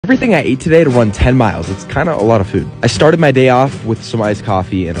everything I ate today to run 10 miles. It's kind of a lot of food. I started my day off with some iced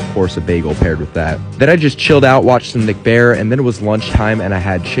coffee and, of course, a bagel paired with that. Then I just chilled out, watched some Nick Bare, and then it was lunchtime and I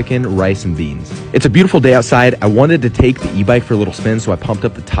had chicken, rice, and beans. It's a beautiful day outside. I wanted to take the e-bike for a little spin, so I pumped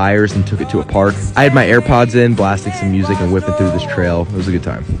up the tires and took it to a park. I had my AirPods in, blasting some music and whipping through this trail. It was a good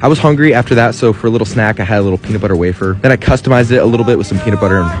time. I was hungry after that, so for a little snack, I had a little peanut butter wafer. Then I customized it a little bit with some peanut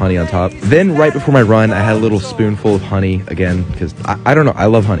butter and honey on top. Then right before my run, I had a little spoonful of honey again, because I don't know, I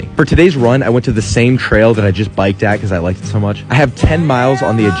love honey. For today's run, I went to the same trail that I just biked at because I liked it so much. I have 10 miles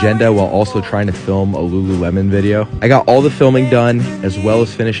on the agenda while also trying to film a Lululemon video. I got all the filming done as well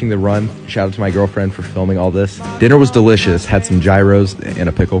as finishing the run. Shout out to my girlfriend for filming all this. Dinner was delicious, had some gyros and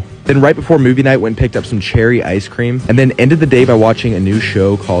a pickle. Then right before movie night, went and picked up some cherry ice cream and then ended the day by watching a new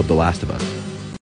show called The Last of Us.